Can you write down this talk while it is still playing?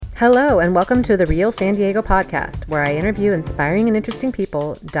Hello, and welcome to the Real San Diego podcast, where I interview inspiring and interesting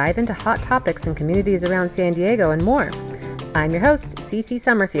people, dive into hot topics and communities around San Diego, and more. I'm your host, Cece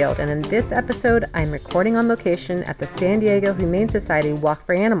Summerfield, and in this episode, I'm recording on location at the San Diego Humane Society Walk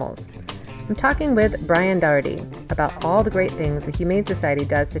for Animals. I'm talking with Brian Doherty about all the great things the Humane Society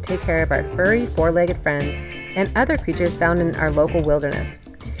does to take care of our furry, four-legged friends and other creatures found in our local wilderness.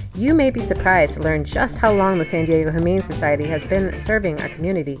 You may be surprised to learn just how long the San Diego Humane Society has been serving our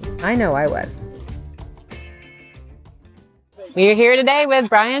community. I know I was. We're here today with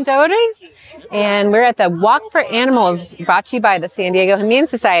Brian Doherty, and we're at the Walk for Animals, brought to you by the San Diego Humane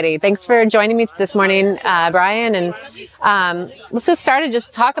Society. Thanks for joining me this morning, Brian. And let's just start and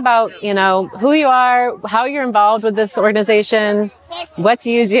just talk about, who you are, how you're involved with this organization. What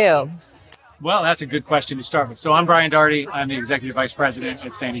do you do? Well, that's a good question to start with. So I'm Brian Doherty. I'm the Executive Vice President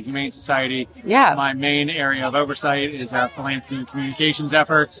at San Diego Humane Society. Yeah. My main area of oversight is our philanthropy and communications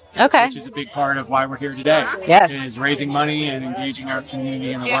efforts, okay, which is a big part of why we're here today. Yes. Is raising money and engaging our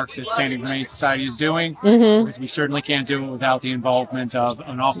community in the work that San Diego Humane Society is doing, Mm-hmm. because we certainly can't do it without the involvement of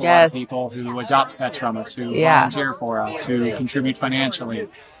an awful lot of people who adopt pets from us, who volunteer for us, who contribute financially,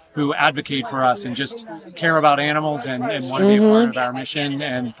 who advocate for us and just care about animals and want to be a part of our mission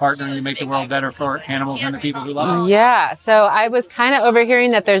and partnering to make the world better for animals and the people who love us. Yeah. So I was kind of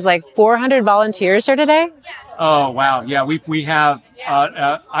overhearing that there's like 400 volunteers here today. Oh, wow. Yeah, we have,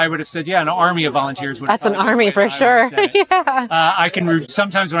 I would have said, an army of volunteers. That's an army for sure. Yeah.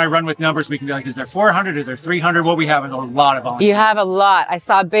 Sometimes when I run with numbers, we can be like, is there 400 or there 300? Well, we have a lot of volunteers. You have a lot. I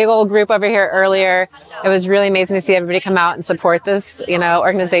saw a big old group over here earlier. It was really amazing to see everybody come out and support this,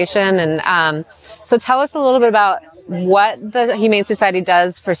 organization. And so tell us a little bit about what the Humane Society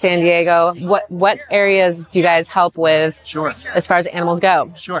does for San Diego. What areas do you guys help with? Sure. As far as animals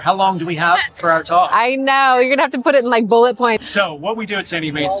go? Sure. How long do we have for our talk? I know. You're going to have to put it in like bullet points. So what we do at San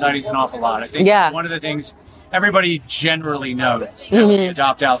Diego Humane Society is an awful lot. I think one of the things everybody generally knows that we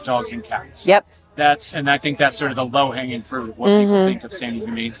adopt out dogs and cats. Yep. And I think that's sort of the low-hanging fruit of what people think of San Diego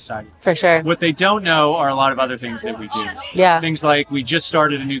Humane Society. For sure. What they don't know are a lot of other things that we do. Yeah. Things like we just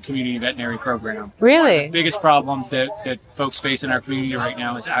started a new community veterinary program. Really? One of the biggest problems that folks face in our community right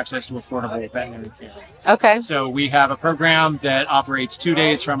now is access to affordable veterinary care. Okay. So we have a program that operates 2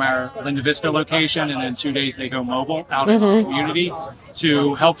 days from our Linda Vista location, and then 2 days they go mobile out in the community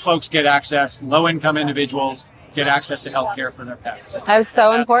to help folks get access, low-income individuals, get access to health care for their pets. That is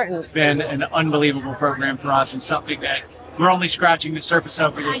so important. It's been an unbelievable program for us and something that we're only scratching the surface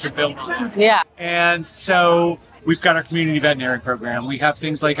of to build on. Yeah. And so we've got our community veterinary program. We have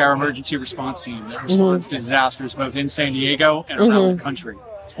things like our emergency response team that responds to disasters both in San Diego and around the country.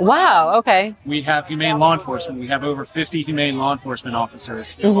 Wow. Okay. We have humane law enforcement. We have over 50 humane law enforcement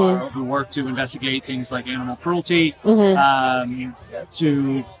officers who work to investigate things like animal cruelty,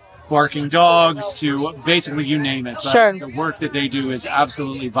 to barking dogs, to basically you name it. But sure. The work that they do is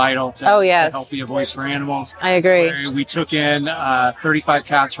absolutely vital to help be a voice for animals. I agree. We took in 35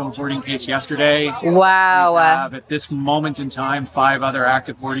 cats from a boarding case yesterday. Wow. We have, at this moment in time, 5 other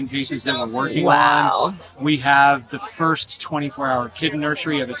active boarding cases that we're working on. We have the first 24-hour kitten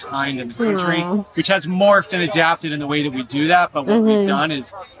nursery of its kind in the country, which has morphed and adapted in the way that we do that. But what we've done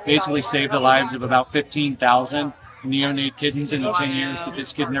is basically save the lives of about 15,000 neonate kittens in the 10 years that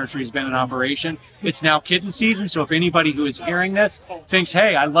this kitten nursery has been in operation. It's now kitten season, so if anybody who is hearing this thinks,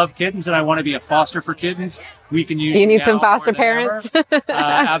 hey, I love kittens and I want to be a foster for kittens, we can use you need some foster parents.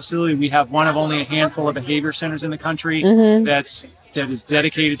 Absolutely. We have one of only a handful of behavior centers in the country that is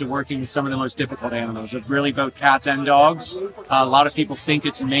dedicated to working with some of the most difficult animals, really both cats and dogs. A lot of people think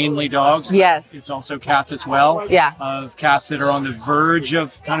it's mainly dogs. But yes. It's also cats as well. Yeah. Of cats that are on the verge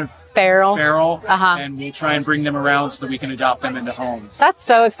of kind of feral, and we'll try and bring them around so that we can adopt them into homes. That's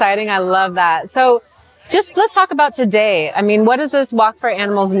so exciting. I love that. So just let's talk about today. I mean, what does this Walk for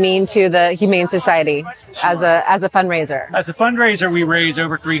Animals mean to the Humane Society as a fundraiser? As a fundraiser, we raise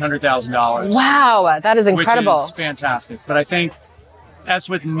over $300,000. Wow, that is incredible. Which is fantastic. But I think, as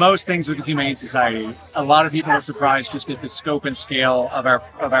with most things with the Humane Society, a lot of people are surprised just at the scope and scale of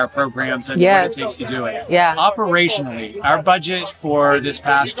our programs and what it takes to do it. Yeah. Operationally, our budget for this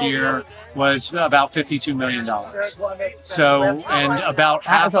past year was about $52 million. So, and about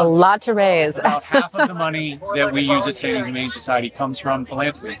that was a lot to raise. About half of the money that we use at San Diego Humane Society comes from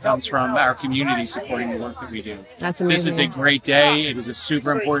philanthropy, comes from our community supporting the work that we do. That's amazing. This is a great day. It is a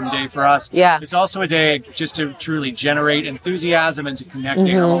super important day for us. Yeah. It's also a day just to truly generate enthusiasm and to connect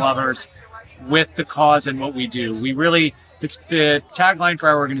animal lovers with the cause and what we do. We really, the tagline for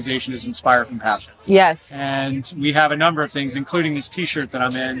our organization is Inspire Compassion. Yes. And we have a number of things, including this T-shirt that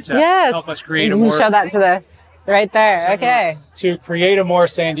I'm in, to yes. help us create a you more... show that to right there. Okay. To create a more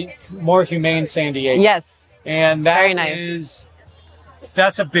humane San Diego. Yes. And that very nice.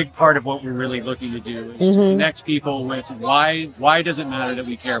 That's a big part of what we're really looking to do is to connect people with why does it matter that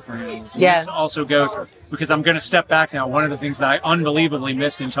we care for animals? And this also goes, because I'm going to step back now, one of the things that I unbelievably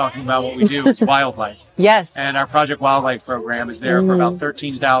missed in talking about what we do is wildlife. Yes. And our Project Wildlife program is there for about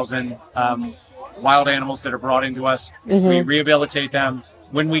 13,000 wild animals that are brought into us. We rehabilitate them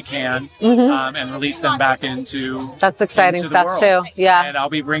when we can and release them back into that's exciting stuff too. Yeah. And I'll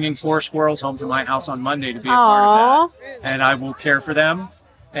be bringing 4 squirrels home to my house on Monday to be a part of that. And I will care for them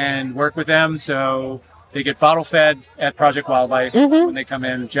and work with them. So they get bottle fed at Project Wildlife when they come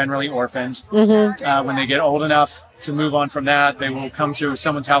in, generally orphaned. When they get old enough to move on from that, they will come to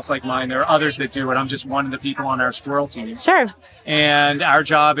someone's house like mine. There are others that do it. I'm just one of the people on our squirrel team. Sure. And our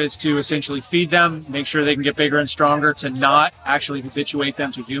job is to essentially feed them, make sure they can get bigger and stronger, to not actually habituate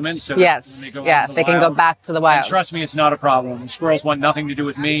them to humans. So yes. When they go they can go back to the wild. And trust me, it's not a problem. Squirrels want nothing to do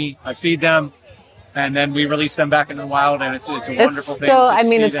with me. I feed them. And then we release them back into the wild, and it's a wonderful thing. I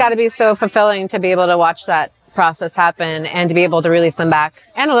mean, it's got to be so fulfilling to be able to watch that process happen and to be able to release them back.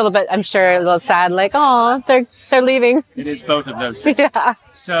 And a little bit, I'm sure, a little sad, like, oh, they're leaving. It is both of those things. Yeah.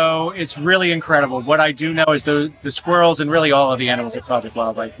 So it's really incredible. What I do know is the squirrels and really all of the animals at Project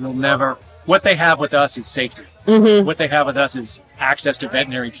Wildlife will never. What they have with us is safety. What they have with us is access to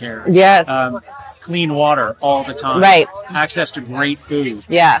veterinary care. Yes. Clean water all the time. Right. Access to great food.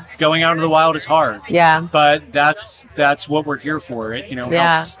 Yeah. Going out into the wild is hard. Yeah. But that's what we're here for. It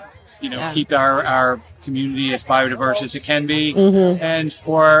helps keep our community as biodiverse as it can be. And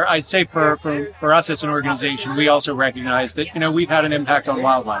I'd say for us as an organization, we also recognize that we've had an impact on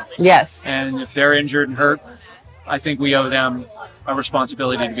wildlife. Yes. And if they're injured and hurt, I think we owe them a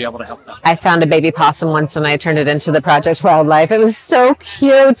responsibility to be able to help them. I found a baby possum once and I turned it into the Project Wildlife. It was so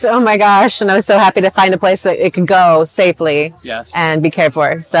cute. Oh my gosh. And I was so happy to find a place that it could go safely. Yes. And be cared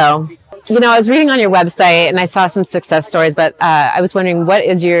for. So, I was reading on your website and I saw some success stories, but I was wondering,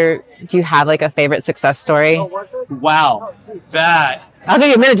 do you have like a favorite success story? Wow. I'll give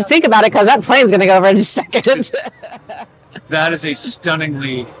you a minute to think about it because that plane's going to go over in just a second. That is a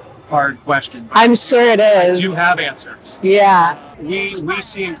stunningly hard question. I'm sure it is. I do have answers. Yeah. We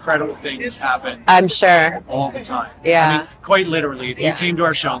see incredible things happen. I'm sure. All the time. Yeah. I mean, quite literally, if you came to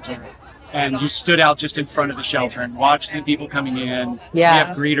our shelter and you stood out just in front of the shelter and watched the people coming in, we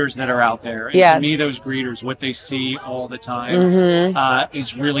have greeters that are out there. And to me, those greeters, what they see all the time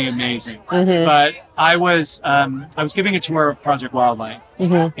is really amazing. But I was giving a tour of Project Wildlife,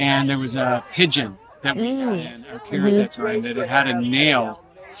 and there was a pigeon that we had in our care at that time that had a nail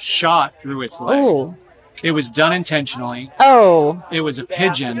shot through its leg. Ooh. It was done intentionally. Oh. It was a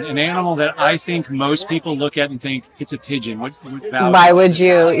pigeon, an animal that I think most people look at and think it's a pigeon. Why would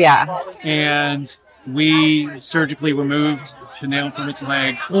you? Yeah. And we surgically removed the nail from its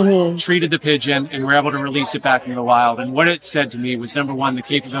leg, treated the pigeon, and were able to release it back into the wild. And what it said to me was, number one, the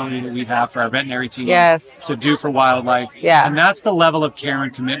capability that we have for our veterinary team to do for wildlife. Yeah. And that's the level of care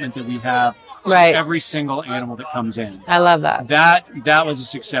and commitment that we have to every single animal that comes in. I love that. That was a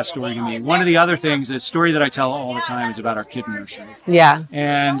success story to me. One of the other things, a story that I tell all the time, is about our kitten nursery. Yeah.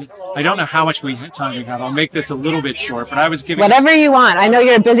 And I don't know how much time we have. I'll make this a little bit short, but I was giving whatever you want. I know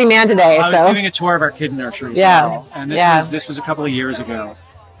you're a busy man today. I was giving a tour of our kitten nursery. Yeah. And this was a couple of years ago.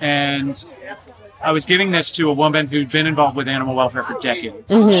 And I was giving this to a woman who'd been involved with animal welfare for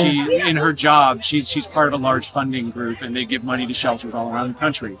decades. She, in her job, she's part of a large funding group, and they give money to shelters all around the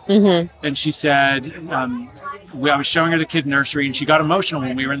country. And she said, I was showing her the kid nursery, and she got emotional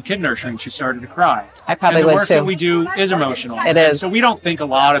when we were in the kid nursery, and she started to cry. I probably would too. The work that we do is emotional. It is. So we don't think a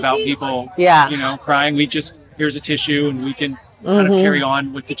lot about people, crying. We just, here's a tissue, and we can kind of carry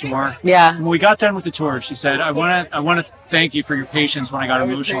on with the tour. Yeah. When we got done with the tour, she said, I want to thank you for your patience when I got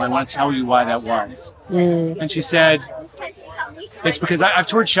emotional. I want to tell you why that was. And she said, it's because I've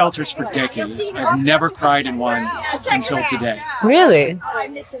toured shelters for decades. I've never cried in one until today. Really?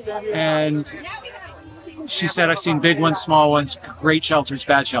 And she said, I've seen big ones, small ones, great shelters,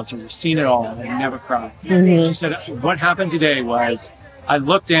 bad shelters. I've seen it all, and I've never cried. She said, what happened today was I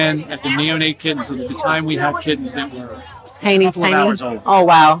looked in at the neonate kittens, and at the time we had kittens that were tiny hours old. Oh,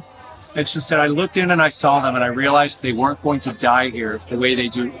 wow. And she said, I looked in and I saw them, and I realized they weren't going to die here the way they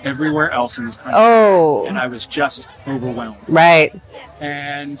do everywhere else in the country. Oh. And I was just overwhelmed. Right.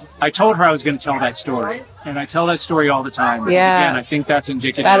 And I told her I was going to tell that story. And I tell that story all the time. Because again, I think that's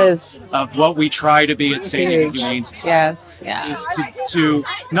indicative of what we try to be at San Diego Humane Society. Yes, yeah. Is to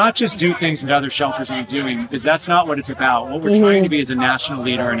not just do things that other shelters aren't doing, because that's not what it's about. What we're trying to be is a national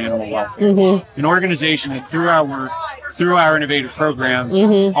leader in animal welfare. An organization that through our work through our innovative programs,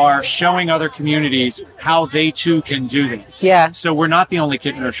 are showing other communities how they too can do this. Yeah. So we're not the only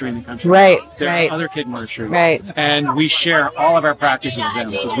kitten nursery in the country. Right. There Right. are other kitten nurseries. Right. And we share all of our practices with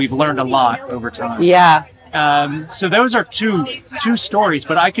them because we've learned a lot over time. Yeah. So those are two stories,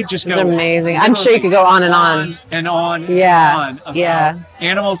 but I could just It's go amazing. I'm sure you could go on and on. and on Yeah. and on. Yeah.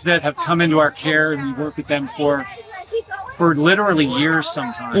 Animals that have come into our care and we work with them for literally years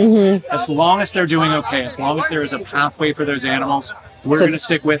sometimes. As long as they're doing okay, as long as there is a pathway for those animals, we're going to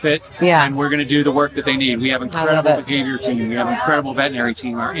stick with it, Yeah. and we're going to do the work that they need. We have incredible behavior team. We have an incredible veterinary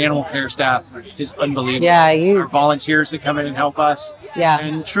team. Our animal care staff is unbelievable. Yeah, Our volunteers that come in and help us. Yeah.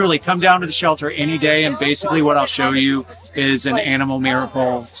 And truly, come down to the shelter any day, and basically what I'll show you is an animal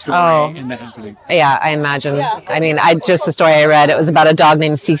miracle story in the happening. Yeah, I imagine. I mean, the story I read, it was about a dog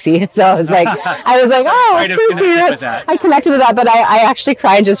named Cece. So I was like, oh, Might have Cece. connected with that. I connected with that, but I actually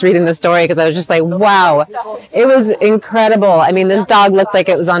cried just reading the story because I was just like, wow, it was incredible. I mean, this dog looked like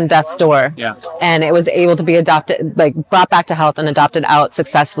it was on death's door. Yeah. And it was able to be adopted, like brought back to health and adopted out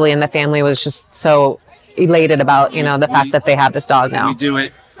successfully. And the family was just so elated about, the fact that they have this dog now. We do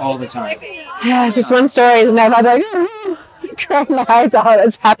it all the time. Yeah, it's just one story. And I'm like, crying my eyes out.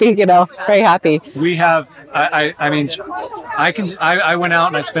 It's happy, very happy. We have, I went out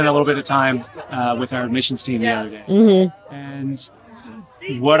and I spent a little bit of time with our admissions team the other day. And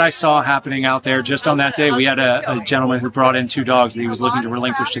what I saw happening out there just on that day, we had a gentleman who brought in 2 dogs that he was looking to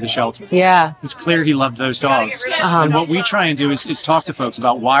relinquish to the shelter. Yeah. It's clear he loved those dogs. And what we try and do is talk to folks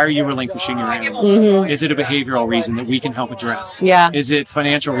about why are you relinquishing your animal? Is it a behavioral reason that we can help address? Yeah. Is it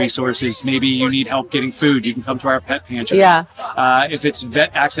financial resources? Maybe you need help getting food. You can come to our pet pantry. Yeah. If it's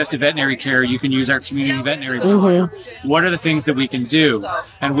access to veterinary care, you can use our community veterinary program. What are the things that we can do?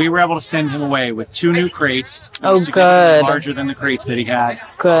 And we were able to send him away with 2 new crates. Good. Larger than the crates that he had.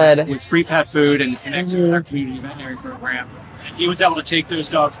 Good. With free pet food and connected with our community veterinary program. He was able to take those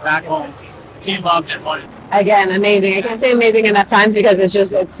dogs back home. He loved it. Again, amazing. I can't say amazing enough times because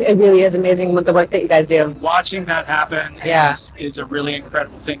it really is amazing with the work that you guys do. Watching that happen is a really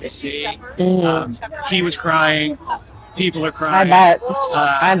incredible thing to see. He was crying. People are crying.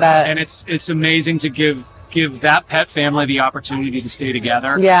 I bet. And it's amazing to give that pet family the opportunity to stay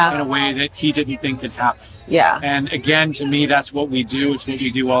together in a way that he didn't think could happen. Yeah. And again, to me, that's what we do. It's what we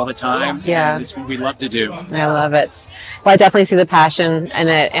do all the time. Yeah. And it's what we love to do. I love it. Well, I definitely see the passion in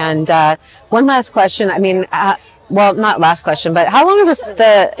it. And one last question. I mean, not last question, but how long has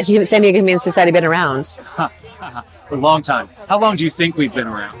the San Diego Humane Society been around? For a long time. How long do you think we've been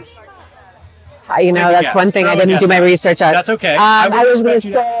around? That's one thing I didn't do my research on. That's okay. I was going to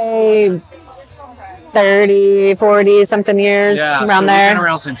say 30, 40 something years around there. We've been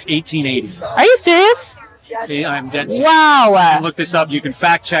around since 1880. Are you serious? I'm dead serious. Wow. You can look this up. You can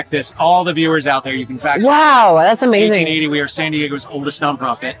fact check this. All the viewers out there, you can fact check. Wow, that's amazing. 1880, we are San Diego's oldest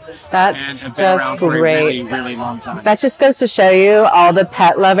nonprofit. That's and have been just around for great. a really, really long time. That just goes to show you all the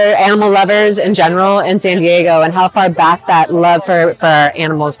animal lovers in general in San Diego and how far back that love for our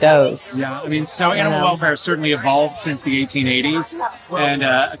animals goes. Yeah, I mean, so animal welfare has certainly evolved since the 1880s.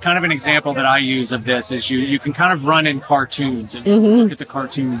 And kind of an example that I use of this is you can kind of run in cartoons and look at the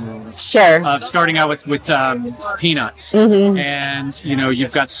cartoons. Sure. Starting out with Peanuts. And,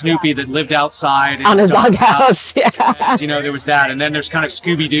 you've got Snoopy that lived outside. On his doghouse. Yeah. And, there was that. And then there's kind of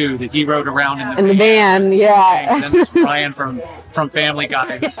Scooby-Doo that he rode around in the van. Yeah. And then there's Brian from Family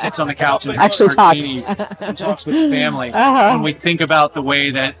Guy who sits on the couch and actually talks with the family. When we think about the way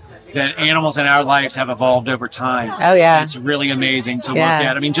that animals in our lives have evolved over time. Oh, yeah. It's really amazing to look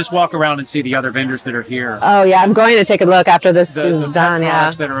at. I mean, just walk around and see the other vendors that are here. Oh, yeah. I'm going to take a look after this is done.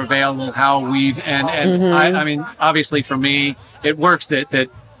 Products that are available, how we've, and I mean, obviously for me, it works that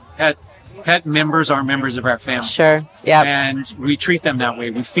pet members are members of our family. Sure. Yeah. And we treat them that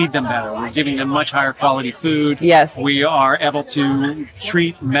way. We feed them better. We're giving them much higher quality food. Yes. We are able to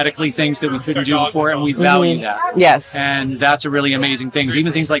treat medically things that we couldn't do before, and we value that. Yes. And that's a really amazing thing.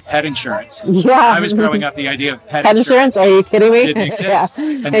 Even things like pet insurance. Yeah. I was growing up, the idea of pet insurance. Are you kidding me? Didn't exist. Yeah.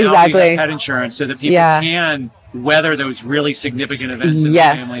 And now we have pet insurance so that people can weather those really significant events in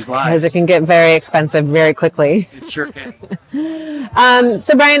their family's lives. Because it can get very expensive very quickly. It sure can.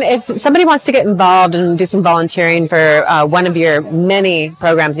 So Brian, if somebody wants to get involved and do some volunteering for one of your many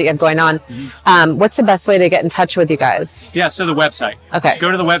programs that you have going on, what's the best way to get in touch with you guys? Yeah, so the website. Okay.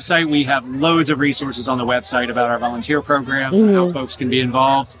 Go to the website. We have loads of resources on the website about our volunteer programs and how folks can be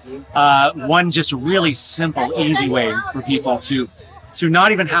involved. One just really simple, easy way for people to to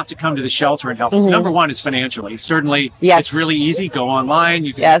not even have to come to the shelter and help us. Number one is financially. Certainly, it's really easy. Go online,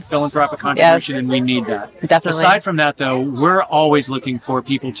 you can philanthropic contribution, and we need that. Definitely. Aside from that, though, we're always looking for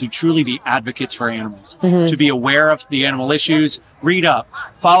people to truly be advocates for animals, to be aware of the animal issues, read up,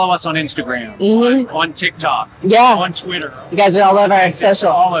 follow us on Instagram, on TikTok, on Twitter. You guys are all over social.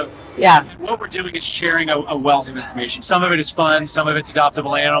 All over. Yeah. And what we're doing is sharing a wealth of information. Some of it is fun, some of it's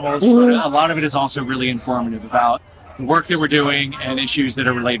adoptable animals, but a lot of it is also really informative about the work that we're doing and issues that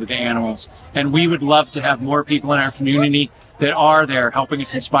are related to animals. And we would love to have more people in our community that are there helping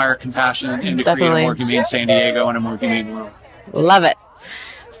us inspire compassion and to create a more humane San Diego and a more humane world. Love it.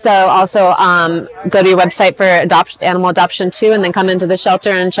 So also go to your website for animal adoption too, and then come into the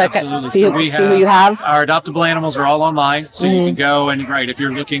shelter and check it, see who you have. Our adoptable animals are all online, so you can go and if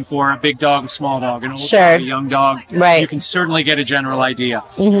you're looking for a big dog, a small dog, an old dog, a young dog, you can certainly get a general idea.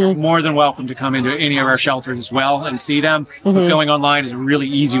 More than welcome to come into any of our shelters as well and see them. But going online is a really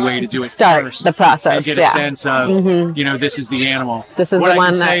easy way to do it. Start first the process, and get a sense of this is the animal. This is what the I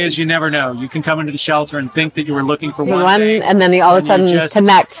one can say is you never know. You can come into the shelter and think that you were looking for one thing, and then all of a sudden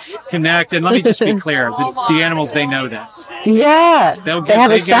connect. And let me just be clear, the animals, they know this. Yeah.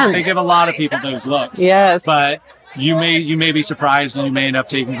 They give a lot of people those looks. Yes. But you may be surprised, and you may end up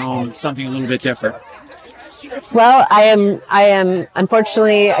taking home something a little bit different. Well, I am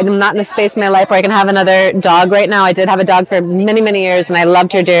unfortunately, I'm not in a space in my life where I can have another dog right now. I did have a dog for many, many years, and I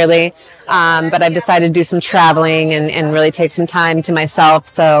loved her dearly. But I've decided to do some traveling and really take some time to myself.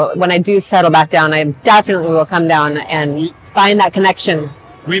 So when I do settle back down, I definitely will come down and find that connection.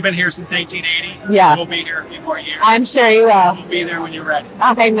 We've been here since 1880. Yeah. We'll be here a few more years. I'm sure you will. We'll be there when you're ready.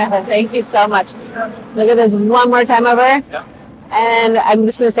 Okay, Method. Thank you so much. Look at this one more time over. Yep. And I'm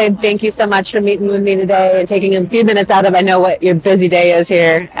just going to say thank you so much for meeting with me today and taking a few minutes out of, I know what your busy day is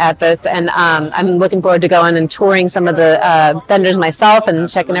here at this. And I'm looking forward to going and touring some of the vendors myself and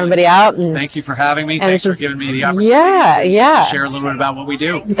checking everybody out. And thank you for having me. Thanks for giving me the opportunity to share a little bit about what we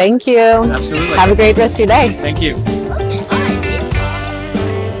do. Thank you. Absolutely. Have a great rest of your day. Thank you.